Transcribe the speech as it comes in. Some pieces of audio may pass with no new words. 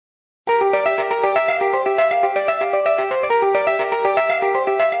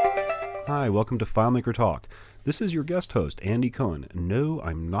welcome to FileMaker Talk. This is your guest host, Andy Cohen. No,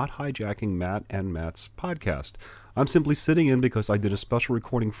 I'm not hijacking Matt and Matt's podcast. I'm simply sitting in because I did a special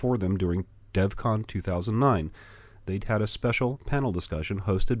recording for them during DevCon 2009. They'd had a special panel discussion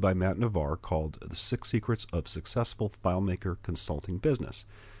hosted by Matt Navarre called The 6 Secrets of Successful FileMaker Consulting Business.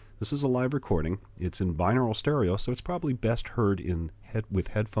 This is a live recording. It's in binaural stereo, so it's probably best heard with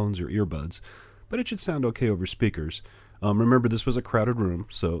headphones or earbuds, but it should sound okay over speakers. Remember, this was a crowded room,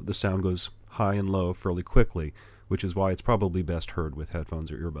 so the sound goes high and low fairly quickly, which is why it's probably best heard with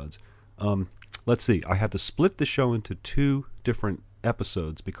headphones or earbuds. Let's see. I had to split the show into 2 different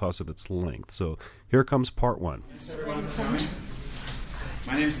episodes because of its length. So here comes part 1. Thanks everyone for coming.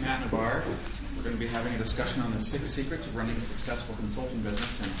 My name is Matt Navarre. We're going to be having a discussion on the 6 secrets of running a successful consulting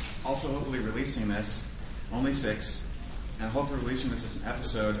business, and also hopefully releasing this, only 6, and hopefully releasing this as an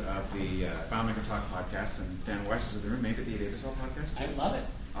episode of the FileMaker Talk podcast. And Dan West is in the room. Maybe the Davis Hall podcast too. I love it.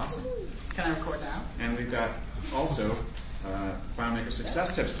 Awesome. Can I record now? And we've got also FileMaker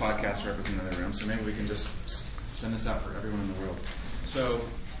Success Tips podcast represented in the room, so maybe we can just send this out for everyone in the world. So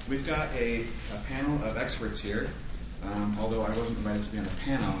we've got a panel of experts here. Although I wasn't invited to be on the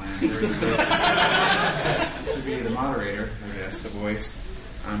panel, I am very thrilled to be the moderator, I guess, the voice.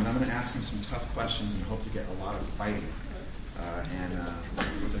 And I'm going to ask him some tough questions and hope to get a lot of fighting.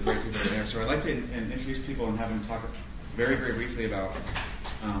 With the great people that are there. So I'd like to introduce people and have them talk very, very briefly about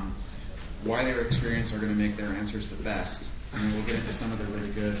why their experience are going to make their answers the best. And then we'll get into some of the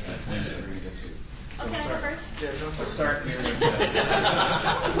really good points that we're going to get to. So Okay, first. Yeah, let's start here with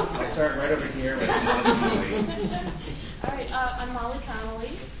I'll start right over here with Molly Connolly. All right, I'm Molly Connolly.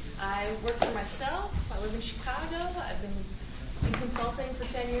 I work for myself. I live in Chicago. I've been in consulting for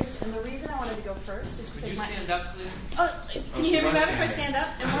 10 years, and the reason I wanted to go first is because Could you stand up, please? Can you hear me better if I stand up?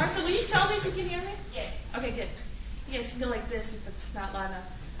 And Martha, will you tell me if you can hear me? Yes. Okay, good. You guys can go like this if it's not loud enough.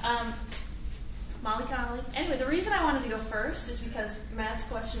 Molly Connolly. Anyway, the reason I wanted to go first is because Matt's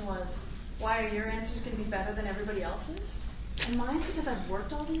question was, why are your answers going to be better than everybody else's? And mine's because I've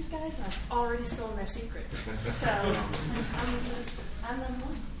worked all these guys and I've already stolen their secrets. So I'm number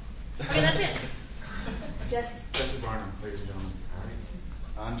one. Okay, that's it. Jesse Barnum, ladies and gentlemen. All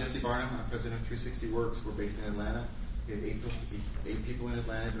right. I'm Jesse Barnum. I'm president of 360 Works. We're based in Atlanta. We have 8 people in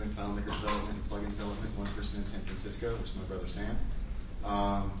Atlanta doing FileMaker development and plugin development. 1 person in San Francisco, which is my brother Sam.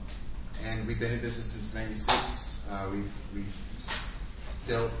 And we've been in business since '96. We've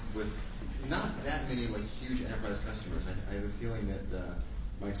dealt with not that many huge enterprise customers. I have a feeling that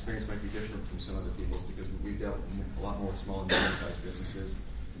my experience might be different from some other people's because we've dealt a lot more with small and medium-sized businesses.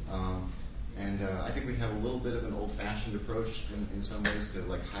 And I think we have a little bit of an old-fashioned approach in some ways to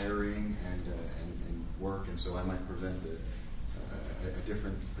hiring and work, and so I might present a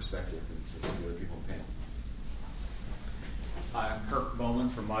different perspective than some of the other people on the panel. Hi, I'm Kirk Bowman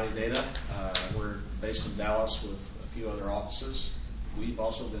from Mighty Data. We're based in Dallas with a few other offices. We've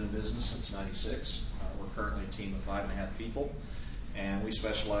also been in business since '96. We're currently a team of 5.5 people, and we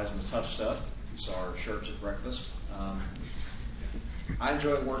specialize in the tough stuff. You saw our shirts at breakfast. I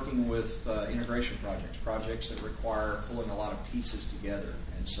enjoy working with integration projects that require pulling a lot of pieces together,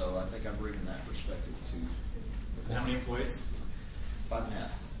 and so I think I'm bringing that perspective to. How many employees?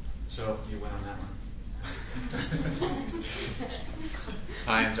 5.5. So you went on that one.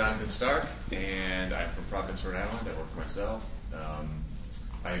 Hi, I'm Jonathan Stark, and I'm from Providence, Rhode Island. I work for myself.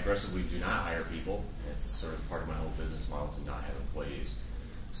 I aggressively do not hire people. It's sort of part of my whole business model to not have employees.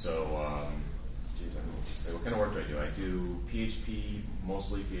 So, I don't know what to say. What kind of work do? I do PHP,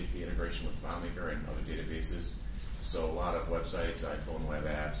 mostly PHP integration with FileMaker and other databases. So a lot of websites, iPhone web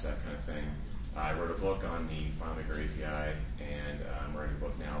apps, that kind of thing. I wrote a book on the FileMaker API, and I'm writing a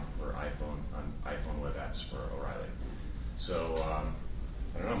book now for iPhone web apps for O'Reilly. So,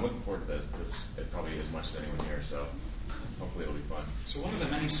 I don't know, I'm looking forward to this. It probably is much to anyone here, so hopefully it'll be fun. So one of the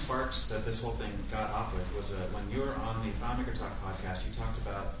many sparks that this whole thing got off with was when you were on the FileMaker Talk podcast, you talked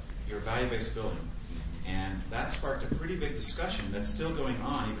about your value-based billing. And that sparked a pretty big discussion that's still going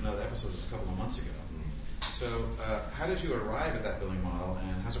on, even though the episode was a couple of months ago. So how did you arrive at that billing model,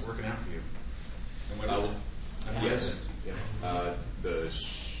 and how's it working out for you? And what is it? Yes. Yeah. The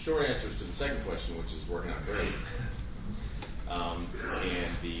short answer is to the second question, which is working out great. And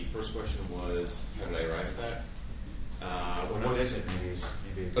the first question was, how did I arrive at that? What is it?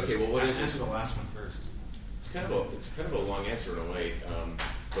 Maybe okay. Well, what is it? Answer the last one first. It's kind of a long answer in a way,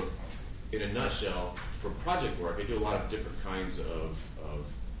 but in a nutshell, for project work, I do a lot of different kinds of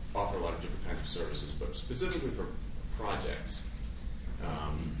offer a lot of different kinds of services, but specifically for projects,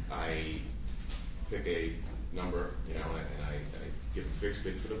 I pick a number, and I give a fixed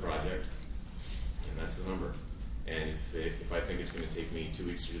bid for the project, and that's the number. And if I think it's going to take me 2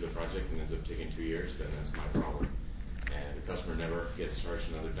 weeks to do the project and ends up taking 2 years, then that's my problem. And the customer never gets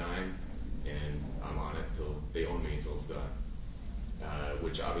charged another dime, and I'm on it till they own me until it's done.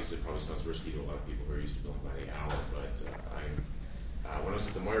 Which obviously probably sounds risky to a lot of people who are used to billing by the hour, but when I was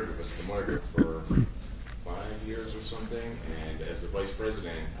at the Moyer Group, I was at the Moyer Group for 5 years or something, and as the vice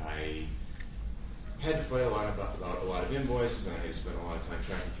president, I had to fight a lot about a lot of invoices, and I had to spend a lot of time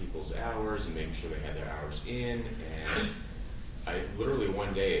tracking people's hours and making sure they had their hours in. And I literally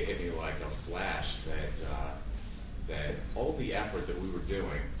one day it hit me like a flash that all the effort that we were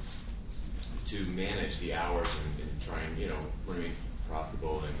doing to manage the hours and try and remain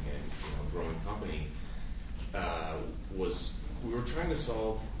profitable and growing company was we were trying to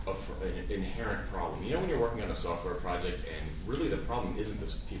solve an inherent problem. When you're working on a software project and really the problem isn't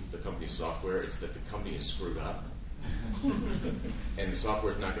the company's software, it's that the company is screwed up and the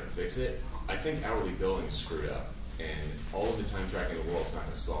software is not going to fix it. I think hourly billing is screwed up, and all of the time tracking in the world is not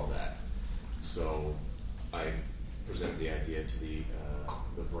going to solve that. So I presented the idea to the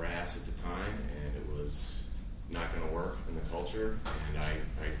brass at the time, and it was not going to work in the culture, and I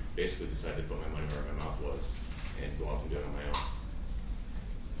basically decided to put my money where my mouth was and go off and do it on my own.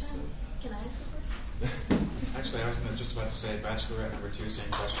 John, can I ask a question? Actually, I was just about to say bachelorette number 2,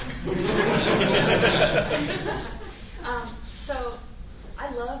 same question. So I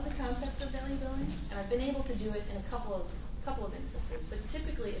love the concept of value billing, and I've been able to do it in a couple of instances, but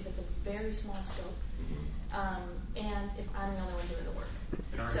typically if it's a very small scope, and if I'm the only one doing the work.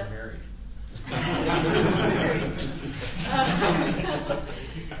 And aren't you married?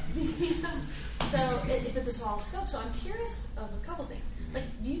 So if it's a small scope, so I'm curious of a couple things. Like,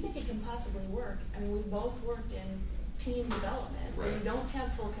 do you think it can possibly work? I mean, we've both worked in team development, where you don't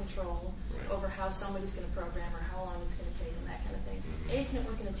have full control over how somebody's going to program or how long it's going to take and that kind of thing. A, can it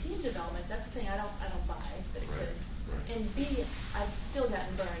work in a team development? That's the thing I don't buy that it could. And B, I've still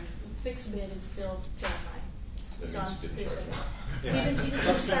gotten burned. Fixed bid is still terrifying. That So means I'm you didn't curious charge about enough. that. So you just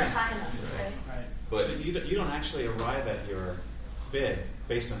didn't start high enough, right? But you don't actually arrive at your bid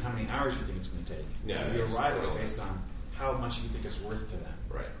based on how many hours you think it's going to take. No, you it's arrive at it relevant. based on how much you think it's worth to them.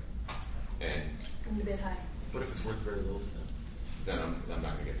 Right. And I'm a bit high. What if it's worth very little to them? then I'm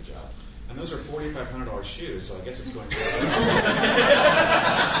not going to get the job. And those are $4,500 shoes, so I guess it's going to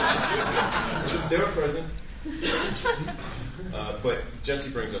They were present. But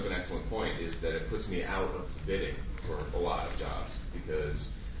Jesse brings up an excellent point, is that it puts me out of the bidding for a lot of jobs,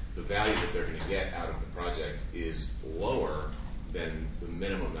 because the value that they're going to get out of the project is lower than the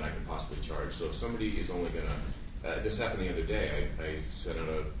minimum that I can possibly charge. So if somebody is only going to, this happened the other day, I sent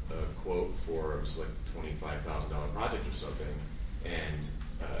out a quote for, it was like $25,000 project or something, and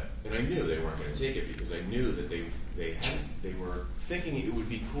I knew they weren't going to take it, because I knew that they were thinking it would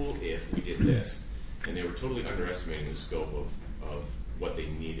be cool if we did this, and they were totally underestimating the scope of what they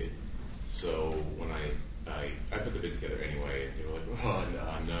needed. So when I put the bid together anyway, and they were like, oh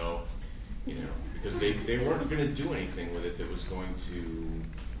no, because they weren't going to do anything with it that was going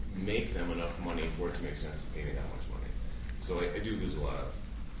to make them enough money for it to make sense to pay me that much money. So I do lose a lot of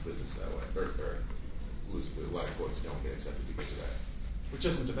business that way, or lose a lot of quotes that don't get accepted because of that. which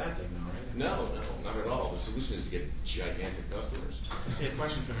isn't a bad thing, though, right? No, not at all. The solution is to get gigantic customers. I see a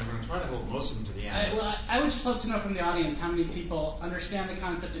question coming. We're going to try to hold most of them to the end. I would just love to know from the audience how many people understand the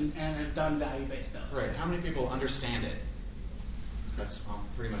concept and have done value-based billing. Right. How many people understand it? That's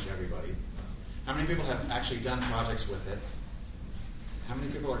pretty much everybody. How many people have actually done projects with it? How many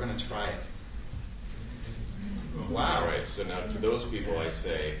people are going to try it? Wow. Right. So now to those people I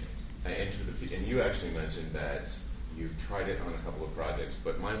say, and you actually mentioned that you've tried it on a couple of projects,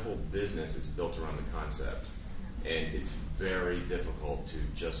 but my whole business is built around the concept. And it's very difficult to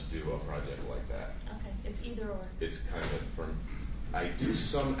just do a project like that. Okay, it's either or. It's kind of I do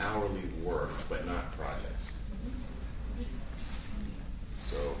some hourly work, but not projects.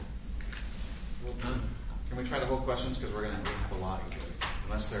 So, Well done. Can we try to hold questions? Because we're going to have a lot of these.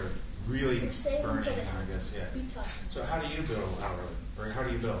 Unless they're really You're saying burning, to the I guess, yeah. You talk. So how do you bill hourly? Or how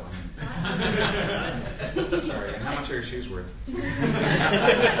do you bill? Sorry, and how much are your shoes worth?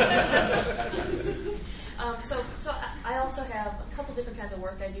 So I also have a couple different kinds of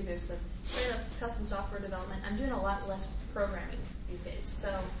work I do. There's the straight up custom software development. I'm doing a lot less programming these days. So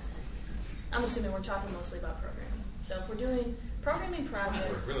I'm assuming we're talking mostly about programming. So if we're doing programming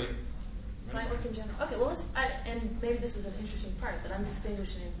projects, Really? client work in general. Okay, well, and maybe this is an interesting part that I'm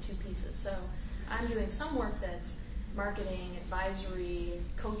distinguishing in two pieces. So I'm doing some work that's marketing, advisory,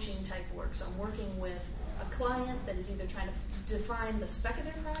 coaching type work. So I'm working with a client that is either trying to define the spec of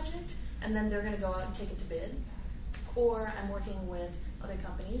their project, and then they're going to go out and take it to bid, or I'm working with other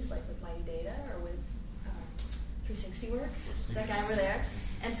companies, like with Mighty Data or with 360 Works, that guy over there.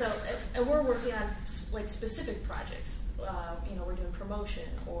 And so, and we're working on like specific projects. We're doing promotion,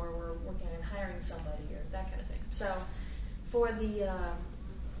 or we're working on hiring somebody, or that kind of thing. So, for the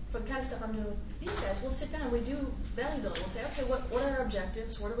kind of stuff I'm doing with these guys, we'll sit down, we do value building. We'll say, okay, what are our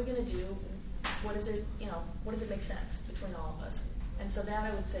objectives? What are we going to do? What does it make sense between all of us? And so that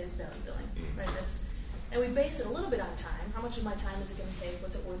I would say is value building, right? And we base it a little bit on time. How much of my time is it going to take?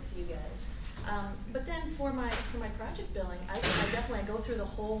 What's it worth to you guys? But then for my project billing, I definitely go through the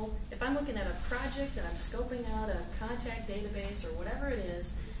whole. If I'm looking at a project and I'm scoping out a contact database or whatever it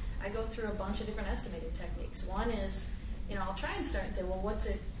is, I go through a bunch of different estimating techniques. One is, I'll try and start and say, well, what's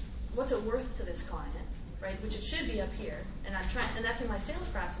it worth to this client, right? Which it should be up here. And and that's in my sales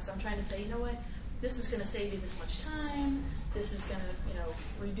process. I'm trying to say, you know what, this is going to save you this much time. This is going to,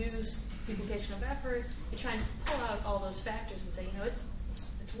 reduce duplication of effort. You try and pull out all those factors and say, it's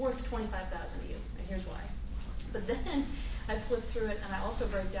worth $25,000 to you, and here's why. But then I flip through it, and I also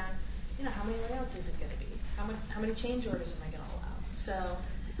break down, how many layouts is it going to be? How many change orders am I going to allow? So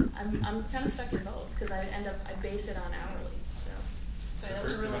I'm kind of stuck in both because I base it on hourly. So that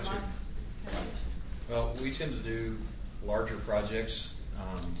was really my. Well, we tend to do larger projects,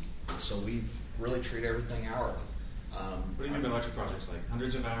 so we really treat everything hourly. What do you mean by larger projects? Like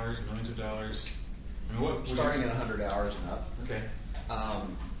hundreds of hours, millions of dollars? I mean, starting at 100 hours and up. Okay.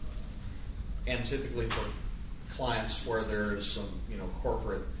 And typically for clients where there is some,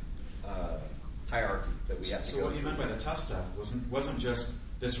 corporate hierarchy that we have to go So what you through. meant by the tough stuff wasn't just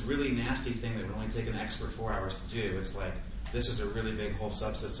this really nasty thing that would only take an expert 4 hours to do. It's like, this is a really big whole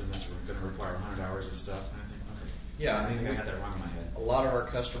subsystem that's going to require 100 hours of stuff. And I think, okay. Yeah, I think I had that wrong in my head. A lot of our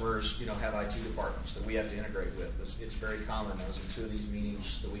customers, have IT departments that we have to integrate with. It's very common. I was in 2 of these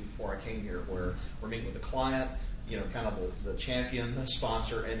meetings the week before I came here where we're meeting with the client, kind of the champion, the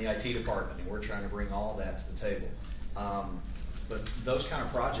sponsor, and the IT department, and we're trying to bring all of that to the table. But those kind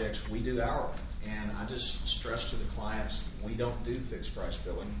of projects, we do hourly. And I just stress to the clients, we don't do fixed price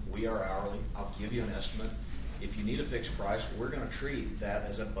billing. We are hourly. I'll give you an estimate. If you need a fixed price, we're going to treat that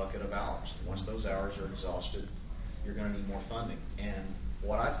as a bucket of hours. Once those hours are exhausted, you're going to need more funding. And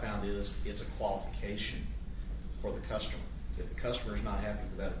what I've found is it's a qualification for the customer. If the customer is not happy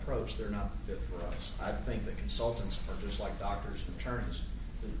with that approach, they're not fit for us. I think that consultants are just like doctors and attorneys.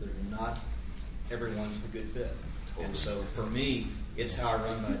 They're not everyone's the good fit. And so for me, it's how I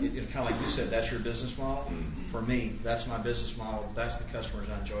run my, kind of like you said, that's your business model. For me, that's my business model. That's the customers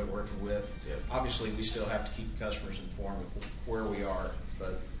I enjoy working with. Yep. Obviously, we still have to keep the customers informed of where we are,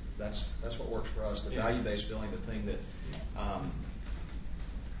 but that's what works for us. The value-based billing, the thing that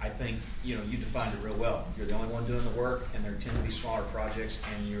I think, you defined it real well. You're the only one doing the work, and there tend to be smaller projects,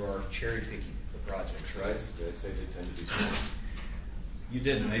 and you are cherry-picking the projects, right? Did I say they tend to be small? You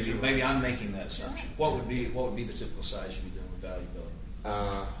didn't. Maybe I'm making that assumption. What would be the typical size you'd be doing with value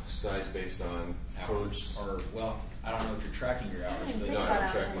billing? Size based on Hours, or I don't know if you're tracking your hours, but No, I don't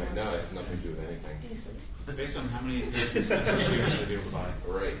track my. No, it has nothing to do with anything. Do you sleep? Based on how many expenses you usually be able to buy.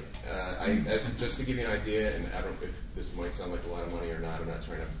 Right. Just to give you an idea, and I don't if this might sound like a lot of money or not. I'm not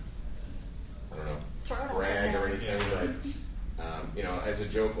trying to, Throw it out brag there. or anything, but as a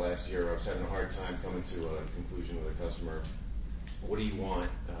joke last year, I was having a hard time coming to a conclusion with a customer. What do you want?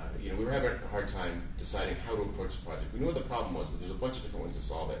 We were having a hard time deciding how to approach the project. We knew what the problem was, but there's a bunch of different ways to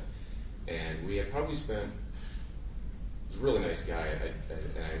solve it. And we had probably spent, he was a really nice guy, and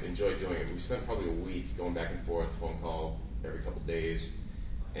I enjoyed doing it. We spent probably a week going back and forth, phone call every couple of days.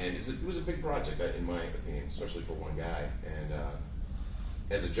 And it was a big project, in my opinion, especially for one guy. And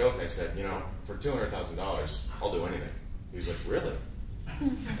as a joke, I said, for $200,000, I'll do anything. He was like, really?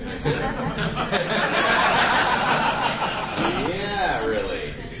 And I said, yeah,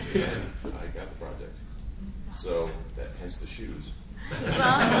 really. And I got the project. So hence the shoes.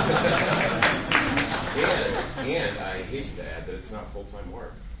 And I hasten to add that it's not full-time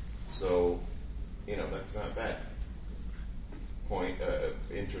work. So, that's not that point.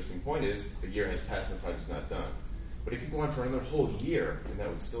 Interesting point is a year has passed and the project's not done. But it could go on for another whole year, and that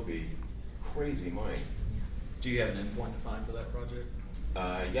would still be crazy money. do you have an endpoint defined for that project?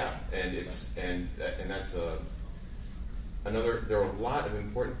 Yeah, and that's another. There are a lot of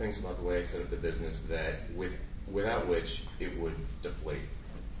important things about the way I set up the business that without which it would deflate.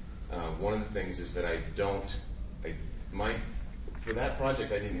 One of the things is that for that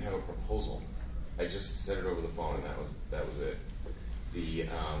project I didn't have a proposal. I just set it over the phone, and that was it.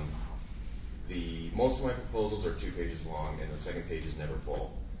 Most of my proposals are 2 pages long, and the second page is never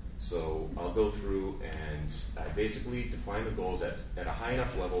full. So I'll go through and I basically define the goals at a high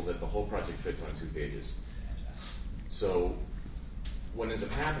enough level that the whole project fits on 2 pages. So what ends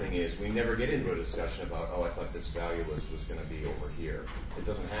up happening is we never get into a discussion about, oh, I thought this value list was going to be over here. It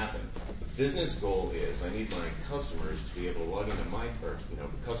doesn't happen. The business goal is I need my customers to be able to log into the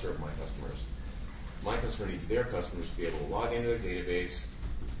cluster of my customers. My customer needs their customers to be able to log into their database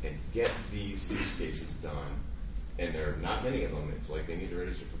and get these use cases done. And there are not many of them. It's like they need to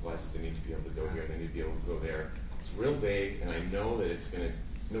register for classes, they need to be able to go here, they need to be able to go there. It's real vague, and I know that it's going to,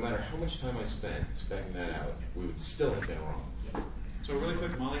 no matter how much time I spent specking that out, we would still have been wrong. So really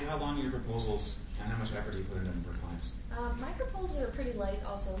quick, Molly, how long are your proposals, and how much effort do you put into them for clients? My proposals are pretty light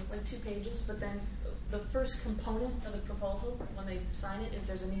also, like 2 pages, but then the first component of the proposal, when they sign it, is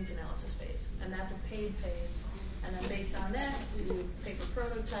there's a needs analysis phase, and that's a paid phase. And then based on that, we do paper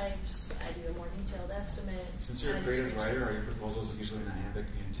prototypes, I do a more detailed estimate. Since you're a creative writer, are your proposals usually in the iambic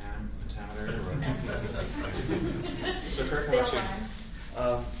pentameter? So Kirk, how about you?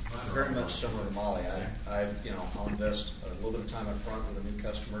 Very much similar to Molly. I'll invest a little bit of time up front with a new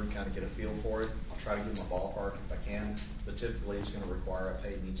customer to kind of get a feel for it. I'll try to give them a ballpark if I can, but typically it's going to require a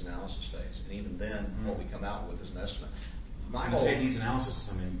paid needs analysis phase. And even then, what we come out with is an estimate. And the paid needs analysis is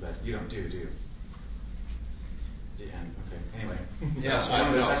something that you don't do you? Okay. Anyway, yeah. So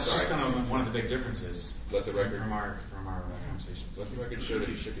that's just kind of one of the big differences. Let the record from our conversations. Let the record show that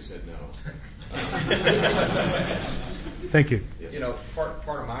he shook his head no. Thank you. Yes.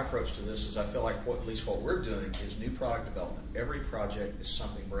 Part of my approach to this is I feel like at least what we're doing is new product development. Every project is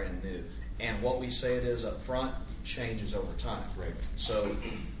something brand new, and what we say it is up front changes over time. Right. So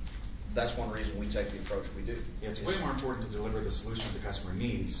that's one reason we take the approach we do. Yeah, it's way more important to deliver the solution the customer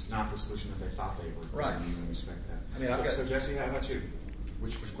needs, not the solution that they thought they were. Right. And we respect that. I mean, So Jesse, how about you?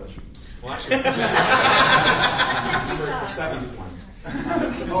 Which question? Well, actually, the 7th one.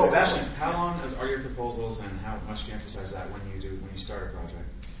 That one. How long are your proposals, and how much do you emphasize that when you start a project?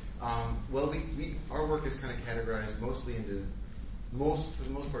 Well, our work is kind of categorized mostly into for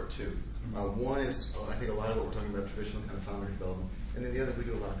the most part 2. One is I think a lot of what we're talking about traditional kind of Foundry development, and then the other we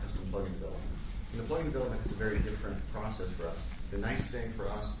do a lot of custom plugin development. And the plugin development is a very different process for us. The nice thing for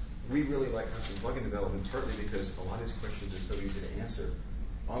us, we really like custom plugin development partly because a lot of these questions are so easy to answer.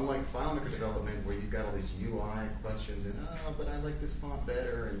 Unlike FileMaker development, where you've got all these UI questions and, but I like this font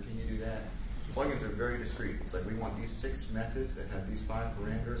better, and can you do that? Plugins are very discrete. It's like we want these 6 methods that have these 5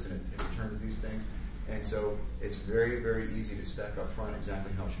 parameters, and it returns these things. And so it's very, very easy to spec up front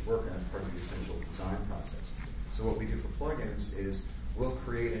exactly how it should work, and that's part of the essential design process. So what we do for plugins is we'll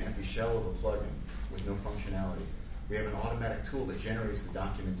create an empty shell of a plugin with no functionality. We have an automatic tool that generates the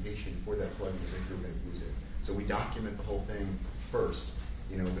documentation for that plugin as if you're going to use it. So we document the whole thing first.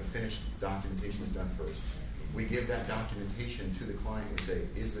 The finished documentation is done first. We give that documentation to the client and say,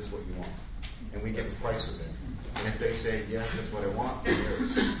 is this what you want? And we get the price with it. And if they say, yes, that's what I want, then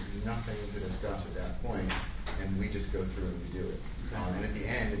there's nothing to discuss at that point, and we just go through and we do it. And at the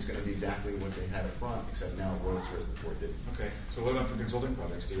end, it's going to be exactly what they had up front, except now it works whereas before it didn't. Okay. So what about for consulting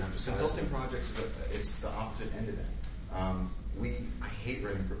projects? Do you emphasize consulting projects? It's the opposite end of that. I hate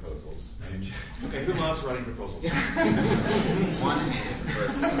writing proposals. Okay, who loves writing proposals? One hand.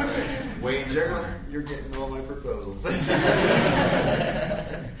 Right. Way in the Gerald, corner. you're getting all my proposals. Write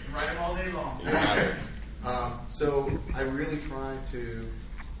them all day long. So I really try to,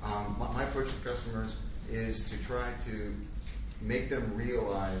 my approach to customers is to try to make them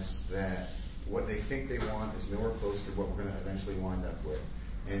realize that what they think they want is nowhere close to what we're going to eventually wind up with,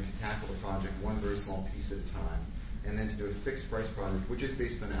 and to tackle the project one very small piece at a time, and then to do a fixed price project, which is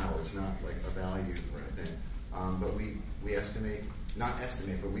based on hours, not like a value thing. But we estimate, not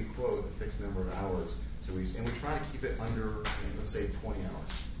estimate, but we quote a fixed number of hours. So we try to keep it under, let's say, 20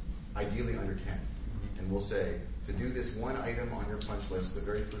 hours, ideally under 10. And we'll say, to do this one item on your punch list, the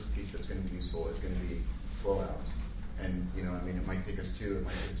very first piece that's going to be useful is going to be 12 hours. And, it might take us 2, it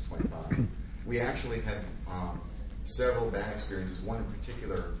might take us 25. We actually had several bad experiences, one in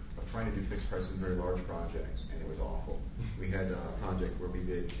particular of trying to do fixed price in very large projects, and it was awful. We had a project where we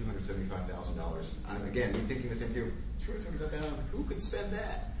did $275,000. And again, we're thinking the same thing, $275,000, who could spend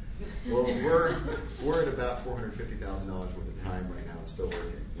that? Well, we're at about $450,000 worth of time right now. It's still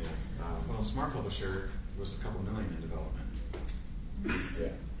working. Yeah. Well, Smart Publisher was a couple million in development.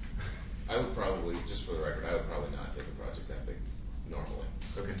 Yeah. I would probably, just for the record, not take a project that big normally.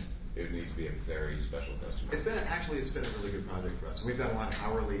 Okay. It would need to be a very special customer. It's been a really good project for us. We've done a lot of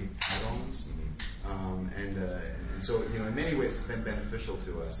hourly add-ons, and so in many ways it's been beneficial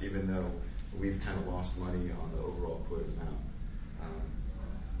to us, even though we've kind of lost money on the overall quoted amount.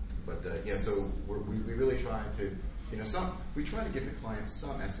 So we really try to, we try to give the client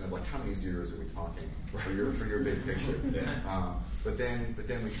some estimate of like how many zeros are we talking for your big picture. Yeah. But then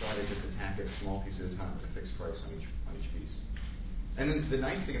we try to just attack it a small piece at a time with a fixed price on each piece. And then the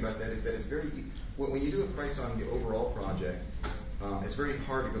nice thing about that is that it's very, when you do a price on the overall project, it's very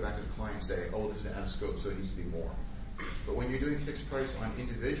hard to go back to the client and say, oh, this is out of scope, so it needs to be more. But when you're doing fixed price on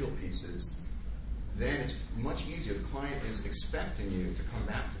individual pieces, then it's much easier. The client is expecting you to come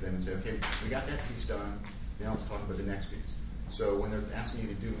back to them and say, okay, we got that piece done, now let's talk about the next piece. So when they're asking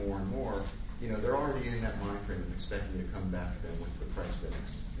you to do more and more, they're already in that mind frame of expecting you to come back to them with the price for the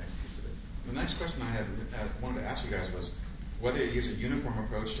next piece of it. The next question I wanted to ask you guys was whether you use a uniform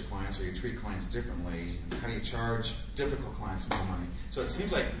approach to clients or you treat clients differently. How do you charge difficult clients more money? So it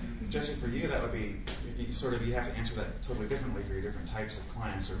seems like, Jesse, for you, that would be you have to answer that totally differently for your different types of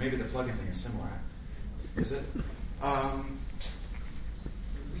clients, or maybe the plugin thing is similar. Is it?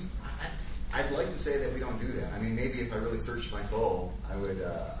 I'd like to say that we don't do that. I mean, maybe if I really searched my soul, I would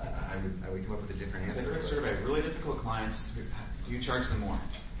come up with a different answer. The quick survey: really difficult clients, do you charge them more?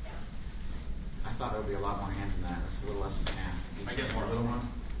 I thought there would be a lot more hands in that. It's a little less than half. I get more. A little more.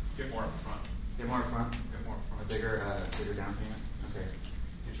 Get more up front. Get more up front. Get more up front. A bigger down payment. Okay.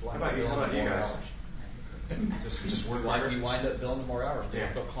 How How about you guys? Just work Like harder. you wind up billing more hours. Yeah.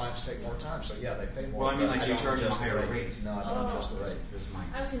 But clients take more time, so yeah, they pay more. Well, I mean, but like you don't charge them a adjust the higher rate. No, I don't adjust the rate. This is mine.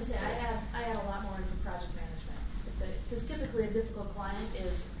 I was going to say, I add a lot more in for project management. Because typically a difficult client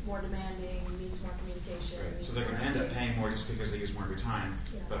is more demanding, needs more communication. Right. needs So they're going to more end up updates. paying more just because they use more of your time.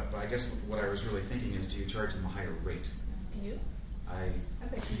 Yeah. But I guess what I was really thinking is, do you charge them a higher rate? Do you? I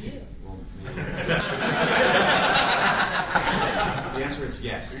bet you do. well, maybe. The answer is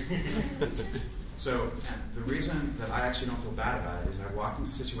yes. So the reason that I actually don't feel bad about it is I walk into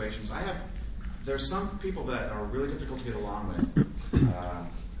situations. There's some people that are really difficult to get along with,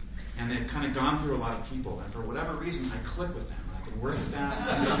 and they've kind of gone through a lot of people, and for whatever reason, I click with them. I can work with them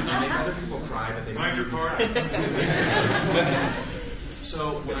and make other people cry, but they don't Mind your make me card. cry.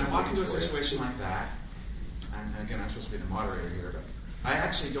 So when I walk into a situation like that, and again, I'm supposed to be the moderator here, but I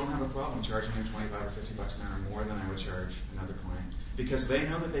actually don't have a problem charging them $25 or $50 an hour more than I would charge another client, because they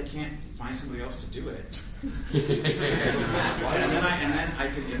know that they can't find somebody else to do it. and then I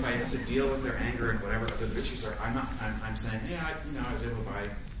can, if I have to deal with their anger and whatever other issues are, I'm saying, yeah, I was able to buy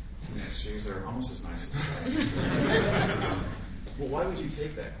some nice shoes that are almost as nice as Well, why would you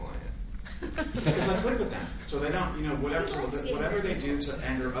take that client? because I click with them, so they don't, whatever they do to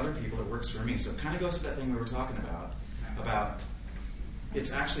anger other people, it works for me. So it kind of goes to that thing we were talking about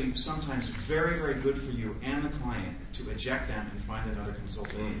it's actually sometimes very, very good for you and the client to eject them and find another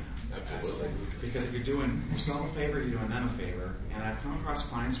consultant. Absolutely. Because if you're doing yourself a favor, you're doing them a favor. And I've come across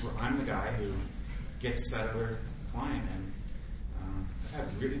clients where I'm the guy who gets that other client, and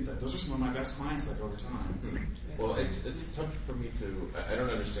I've had those are some of my best clients, like, over time. Well, it's tough for me to. I don't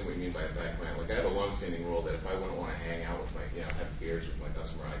understand what you mean by a bad client. Like, I have a long-standing rule that if I wouldn't want to hang out with have beers with my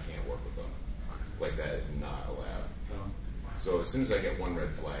customer, I can't work with them. Like, that is not allowed. So as soon as I get one red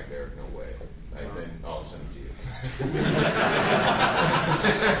flag there, no way. Then I'll send it to you.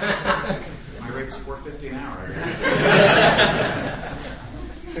 My rate's $4.50 an hour.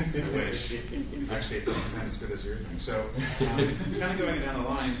 I wish. Actually, it doesn't sound as good as your thing. So, kind of going down the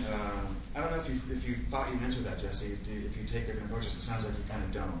line, I don't know if you thought you answered that, Jesse. If you take different approaches, it sounds like you kind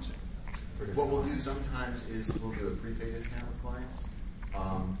of don't. What we'll do sometimes is we'll do a prepaid discount with clients,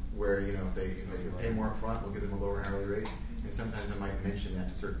 where if they pay more up front, we'll give them a lower hourly rate. And sometimes I might mention that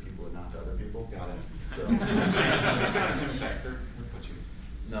to certain people and not to other people. Got it. So It's got the same effect.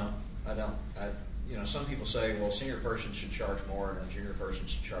 No, I don't. Some people say, well, a senior person should charge more and a junior person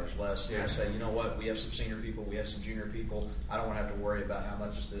should charge less. And I say, you know what? We have some senior people, we have some junior people. I don't want to have to worry about how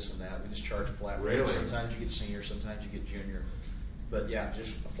much is this and that. We just charge a flat rate. Really? Sometimes you get senior, sometimes you get junior. But yeah,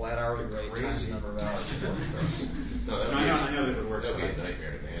 just a flat hourly rate times the number of hours. I know that it works. That would be a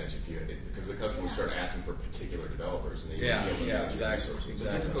nightmare to manage because the customer would start asking for particular developers, and they Exactly.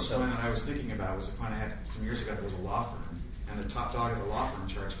 The typical client I was thinking about was a client I had some years ago that was a law firm, and the top dog at the law firm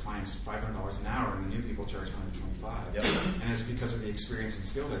charged clients $500 an hour, and the new people charged $125. Yep. And it's because of the experience and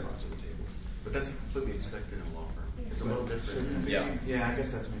skill they brought to the table. But that's completely expected in a law firm. It's a little different. Yeah, I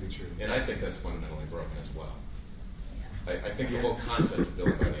guess that's maybe true. And I think that's fundamentally broken as well. I think the whole concept of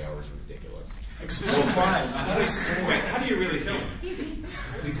billing by the hour is ridiculous. Explain why. How do you really feel?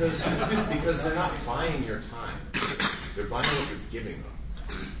 Because they're not buying your time. They're buying what you're giving them.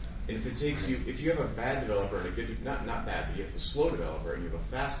 And if it takes you, if you have a bad developer and a good, not bad, but you have a slow developer and you have a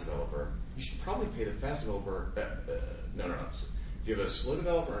fast developer, you should probably pay the fast developer. No. If you have a slow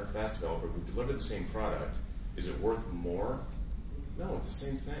developer and a fast developer who deliver the same product, is it worth more? No, it's the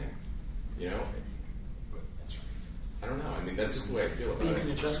same thing. I don't know. I mean, that's just the way I feel about it. You can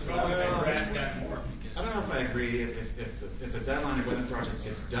adjust the Brad's got more. I don't know if I agree. If the deadline of when the project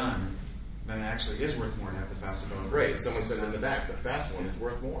gets done then it actually is worth more to have the fast developer. Right, someone said in the back, the fast one is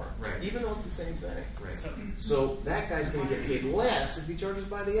worth more. Right. Even though it's the same thing. Right. So that guy's going to get paid less if he charges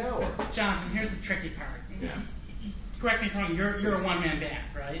by the hour. Jonathan, here's the tricky part. Yeah. Correct me if I'm wrong, you're a one-man band,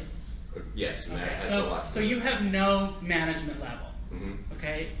 right? Yes, and that's a So, lot. so you have no management level. Mm-hmm.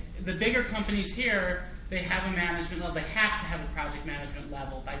 Okay? The bigger companies here, they have a management level. They have to have a project management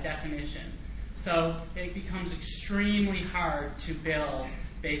level by definition. So it becomes extremely hard to bill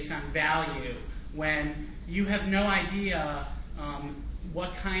based on value when you have no idea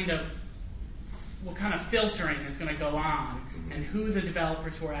what kind of filtering is going to go on and who the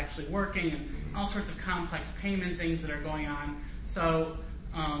developers who are actually working and all sorts of complex payment things that are going on. So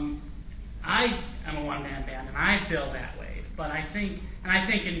I am a one-man band and I bill that way. But I think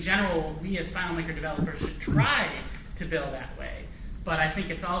in general we as FileMaker developers should try to bill that way. But I think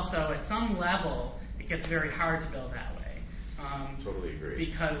it's also at some level it gets very hard to bill that way. Totally agree.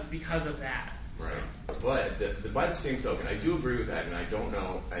 Because of that. Right. But by the same token, I do agree with that, and I don't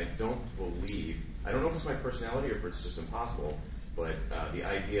know if it's my personality or if it's just impossible, but the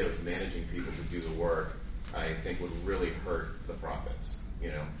idea of managing people to do the work, I think would really hurt the profits,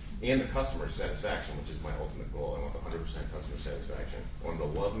 and the customer satisfaction, which is my ultimate goal. I want 100% customer satisfaction. I want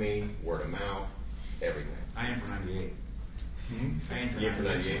them to love me, word of mouth, everything. I am for 98. I am for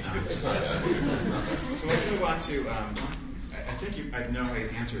 98. It's not bad. So let's move on to, I think I know how you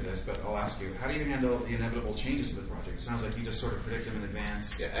answer this, but I'll ask you, how do you handle the inevitable changes to the project? It sounds like you just sort of predict them in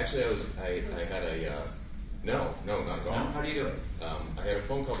advance. Yeah, actually, I had a, no, not at all. No? How do you do it? I had a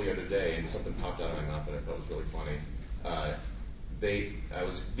phone call the other day, and something popped out of my mouth that I thought was really funny. I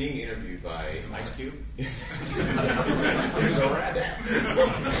was being interviewed by Some Ice Cube? It was a rabbit.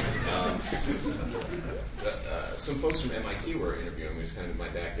 Some folks from MIT were interviewing me. It was kind of in my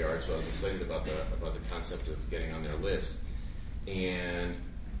backyard, so I was excited about the concept of getting on their list. And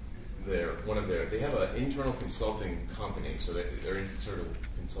they have an internal consulting company, so they're in sort of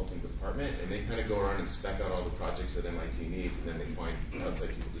consulting department, and they kind of go around and spec out all the projects that MIT needs, and then they find outside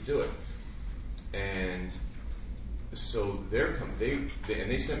people to do it. And so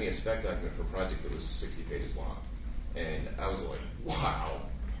they sent me a spec document for a project that was 60 pages long, and I was like, wow.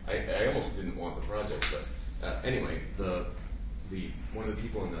 I almost didn't want the project, but anyway, one of the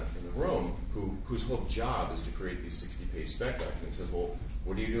people in the room whose whole job is to create these 60-page spec documents says, well,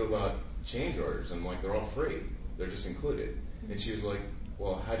 what do you do about change orders? And I'm like, they're all free. They're just included. And she was like,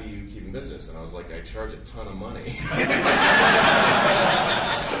 well, how do you keep in business? And I was like, I charge a ton of money.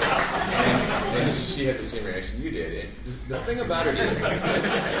 and she had the same reaction you did. And the thing about it is,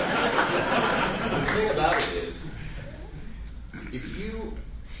 if you,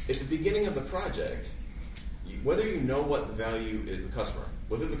 at the beginning of the project, whether you know what the value is, the customer,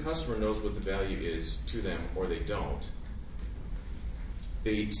 whether the customer knows what the value is to them or they don't,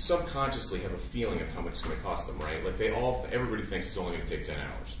 they subconsciously have a feeling of how much it's going to cost them, right? Like everybody thinks it's only going to take 10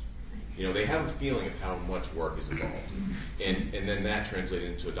 hours. They have a feeling of how much work is involved, and then that translated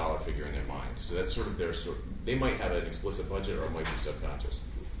into a dollar figure in their mind. So that's sort of they might have an explicit budget or it might be subconscious.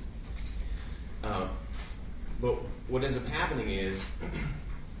 But what ends up happening is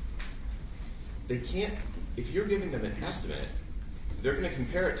they can't. If you're giving them an estimate, they're going to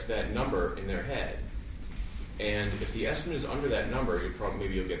compare it to that number in their head. And if the estimate is under that number,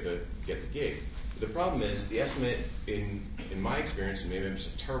 maybe you'll get the gig. The problem is the estimate, in my experience, and maybe I'm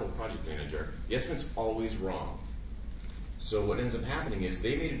just a terrible project manager, the estimate's always wrong. So what ends up happening is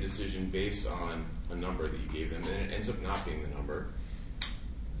they made a decision based on a number that you gave them, and it ends up not being the number.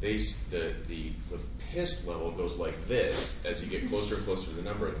 The pissed level goes like this as you get closer and closer to the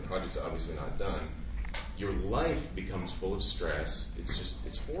number, and the project's obviously not done. Your life becomes full of stress.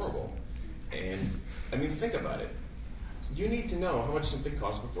 It's horrible. And, I mean, think about it. You need to know how much something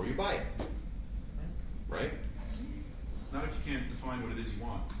costs before you buy it. Right? Not if you can't define what it is you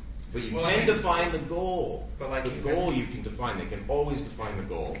want. But you can define the goal. But like the goal you can define. They can always define the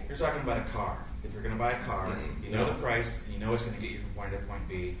goal. You're talking about a car. If you're going to buy a car, you know the price, you know it's going to get you from point A to point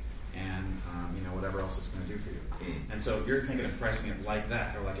B, and you know whatever else it's going to do for you. And so you're thinking of pricing it like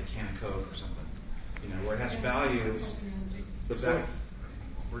that, or like a can of Coke or something. Where it has values.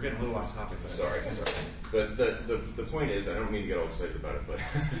 We're getting a little off topic. Sorry. But the point is, I don't mean to get all excited about it, but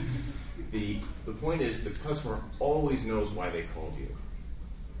the point is the customer always knows why they called you.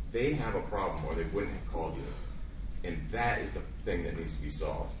 They have a problem or they wouldn't have called you. And that is the thing that needs to be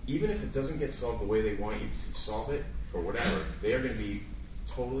solved. Even if it doesn't get solved the way they want you to solve it or whatever, they are going to be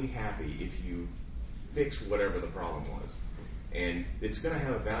totally happy if you fix whatever the problem was. And it's going to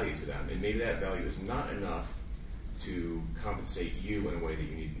have a value to them. And maybe that value is not enough to compensate you in a way that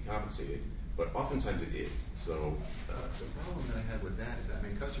you need to be compensated. but oftentimes it is. So The problem that I have with that is that,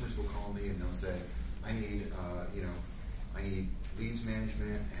 customers will call me and they'll say, I need, I need leads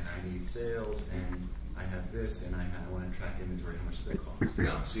management and I need sales and I have this and I want to track inventory, how much does that cost?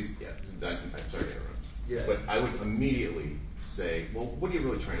 no, see, I'm sorry to interrupt. Yeah. But I would immediately say, well, what are you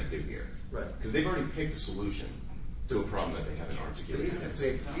really trying to do here? Right. Because they've already picked a solution to a problem that they haven't But articulated.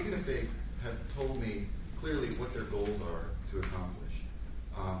 even if they have told me clearly what their goals are to accomplish,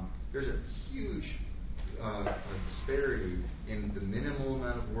 there's a huge disparity in the minimal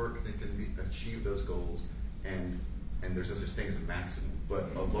amount of work that can achieve those goals, and there's no such thing as a maximum, but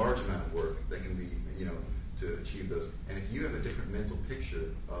a large amount of work that can be, to achieve those. And if you have a different mental picture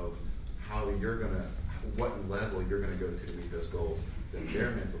of how what level you're gonna go to meet those goals than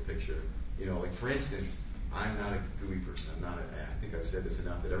their mental picture, like for instance, I'm not a GUI person. I think I've said this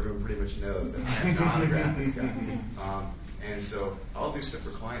enough that everyone pretty much knows that I'm not a graphics guy. And so I'll do stuff for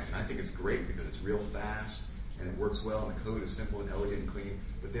clients, and I think it's great because it's real fast and it works well, and the code is simple and elegant and clean.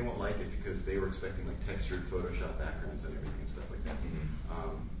 But they won't like it because they were expecting like textured Photoshop backgrounds and everything and stuff like that.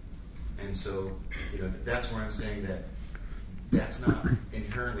 And so, that's where I'm saying that that's not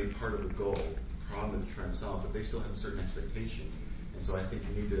inherently part of the goal, problem that they're trying to solve, but they still have a certain expectation. And so I think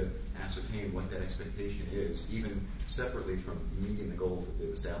you need to ascertain what that expectation is, even separately from meeting the goals that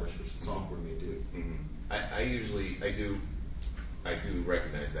they've established, which the software may do. Mm-hmm. I do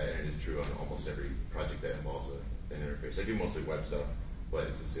recognize that, and it is true on almost every project that involves an interface. I do mostly web stuff, but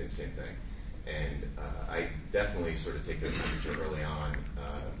it's the same thing. And I definitely sort of take their temperature early on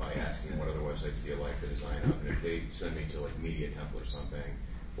by asking what other websites do you like the design of, and if they send me to like Media Temple or something,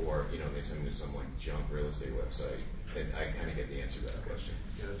 or they send me to some like junk real estate website, then I kind of get the answer to that question.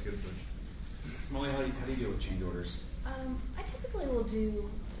 Yeah, that's a good question. Molly, how do you deal with change orders? I typically will do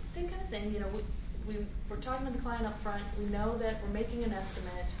the same kind of thing. We're talking to the client up front. We know that we're making an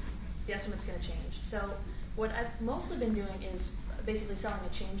estimate. The estimate's going to change. So what I've mostly been doing is basically selling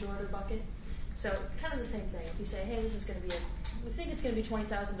a change order bucket. So kind of the same thing. If you say, hey, this is going to be we think it's going to be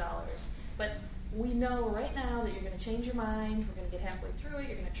 $20,000, but we know right now that you're going to change your mind. We're going to get halfway through it.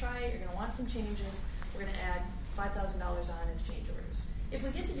 You're going to try it. You're going to want some changes. We're going to add $5,000 on as change orders. If we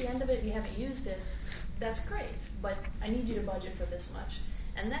get to the end of it and you haven't used it, that's great, but I need you to budget for this much.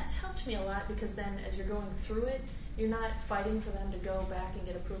 And that's helped me a lot because then as you're going through it, you're not fighting for them to go back and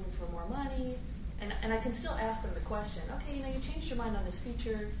get approval for more money. And I can still ask them the question, okay, you changed your mind on this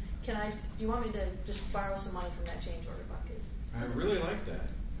feature. Do you want me to just borrow some money from that change order bucket? I really like that.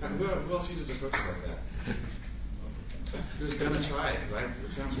 Who else uses approaches like that? Who's going to try it? Because it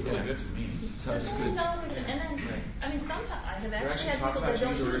sounds really good to me. Sounds good. And then, sometimes I have You actually actually had talk people about that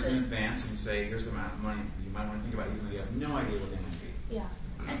don't change orders use in it. advance and say, here's the amount of money you might want to think about, even though you have no idea what they might be.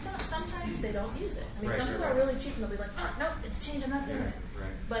 Yeah. And sometimes they don't use it. Right, some people right. are really cheap and they'll be like, oh, nope, it's changed, I'm not doing it.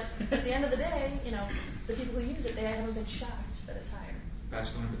 Right. But at the end of the day, the people who use it, they haven't been shocked that it's higher.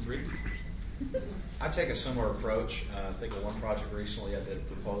 Bachelor number 3. I take a similar approach. I think of one project recently, I did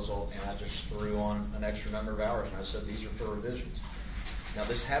a proposal, and I just threw on an extra number of hours, and I said, these are for revisions. Now,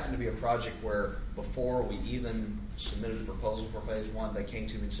 this happened to be a project where before we even submitted the proposal for phase 1, they came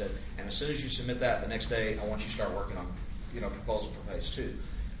to me and said, and as soon as you submit that, the next day, I want you to start working on proposal for phase 2.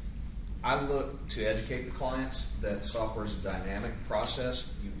 I look to educate the clients that software is a dynamic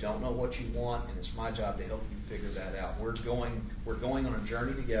process. You don't know what you want, and it's my job to help you figure that out. We're going on a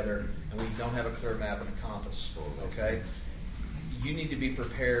journey together, and we don't have a clear map and a compass. Okay, you need to be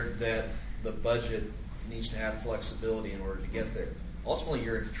prepared that the budget needs to have flexibility in order to get there. Ultimately,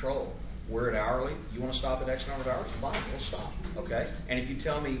 you're in control. We're at hourly. You want to stop at X number of hours? Fine, we'll stop. Okay, and if you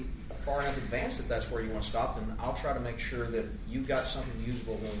tell me far enough in advance that that's where you want to stop, then I'll try to make sure that you've got something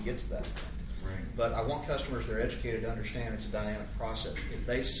usable when we get to that point. Right. But I want customers that are educated to understand it's a dynamic process. If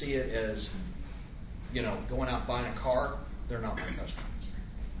they see it as, going out and buying a car, they're not my customers.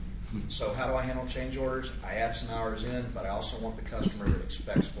 So how do I handle change orders? I add some hours in, but I also want the customer that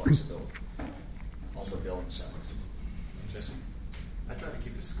expects flexibility on the billing side. Jesse? I try to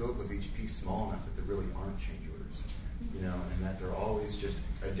keep the scope of each piece small enough that there really aren't change orders, and that they're always just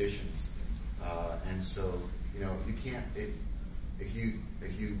additions. And so, you can't, if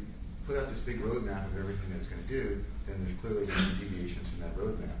you put out this big roadmap of everything that it's going to do, then there's clearly going to be deviations from that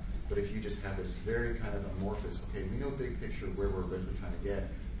roadmap. But if you just have this very kind of amorphous, okay, we know big picture where we're eventually trying to get,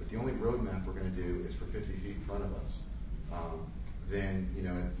 but the only roadmap we're going to do is for 50 feet in front of us, then, you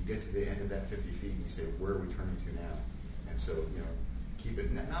get to the end of that 50 feet and you say, where are we turning to now? And so, keep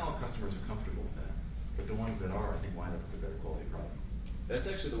it, not all customers are comfortable with that, but the ones that are, I think, wind up with a better quality product. That's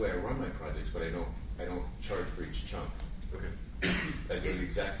actually the way I run my projects, but I don't charge for each chunk. Okay. I do the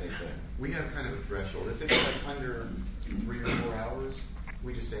exact same thing. We have kind of a threshold. If it's like under 3 or 4 hours,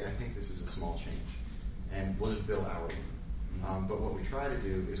 we just say, I think this is a small change, and we'll just bill hourly. But what we try to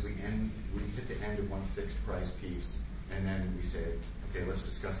do is we hit the end of one fixed price piece, and then we say, okay, let's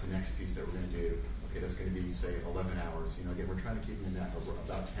discuss the next piece that we're going to do. Okay, that's going to be, say, 11 hours. Again, we're trying to keep them in that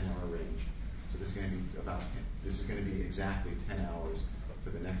about 10-hour range. So this is going to be this is going to be exactly 10 hours for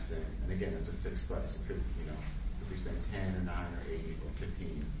the next thing. And again, that's a fixed price. It could, if we spend 10 or 9 or 8 or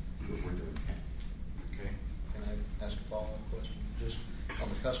 15, we're doing 10. Okay. Can I ask a follow-up question? Just on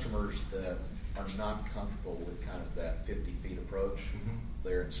the customers that are not comfortable with kind of that 50 feet approach,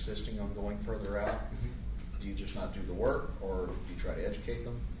 they're insisting on going further out. Do you just not do the work, or do you try to educate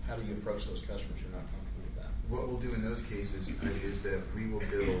them? How do you approach those customers who are not comfortable with that? What we'll do in those cases is that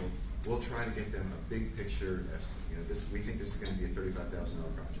we'll try to get them a big picture estimate. We think this is going to be a $35,000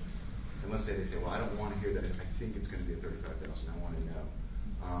 project. And let's say they say, well, I don't want to hear that. I think it's going to be a $35,000. I want to know.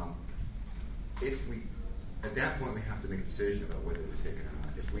 At that point, we have to make a decision about whether we take it or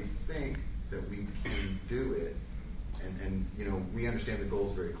not. If we think that we can do it, and we understand the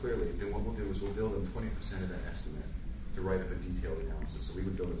goals very clearly, then what we'll do is we'll bill them 20% of that estimate to write up a detailed analysis. So we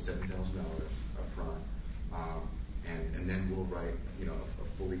would bill them $7,000 up front, and then we'll write a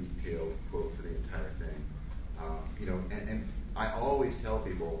fully detailed quote for the entire thing. And I always tell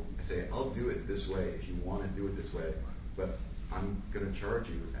people, I say, I'll do it this way if you want to do it this way, but I'm going to charge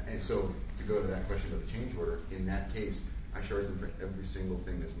you. And so to go to that question of the change order, in that case, I charge them for every single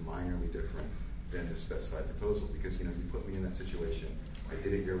thing that's minorly different than the specified proposal, because you put me in that situation. I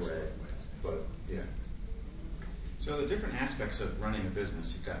did it your way, but yeah. So the different aspects of running a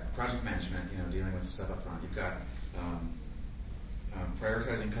business, you've got project management, dealing with stuff up front. You've got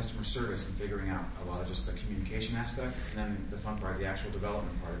prioritizing customer service and figuring out a lot of just the communication aspect, and then the fun part, the actual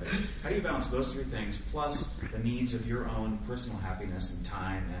development part of it. How do you balance those three things, plus the needs of your own personal happiness and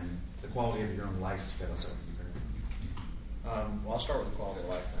time and the quality of your own life to get those stuff? Well, I'll start with the quality of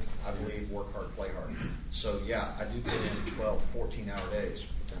life thing. I believe work hard, play hard. So, yeah, I do put in 12, 14-hour days,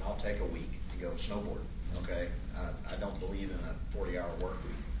 but then I'll take a week to go snowboard, okay? I don't believe in a 40-hour work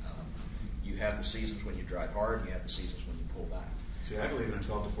week. You have the seasons when you drive hard, and you have the seasons when you pull back. See, I believe in a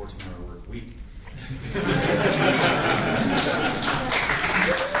 12 to 14-hour work week. Yeah,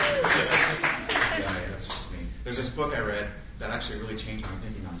 that's just me. There's this book I read that actually really changed my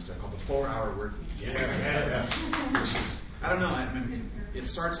thinking on stuff called The 4-Hour Work Week. Yeah. Which is, I don't know, I mean, it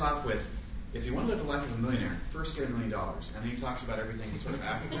starts off with, if you want to live the life of a millionaire, first get $1 million. And then he talks about everything sort of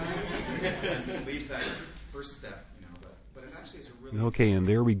after that. And just leaves that first step, but it actually is a really... Okay, and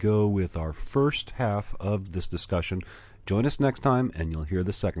there we go with our first half of this discussion. Join us next time, and you'll hear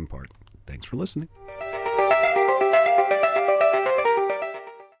the second part. Thanks for listening.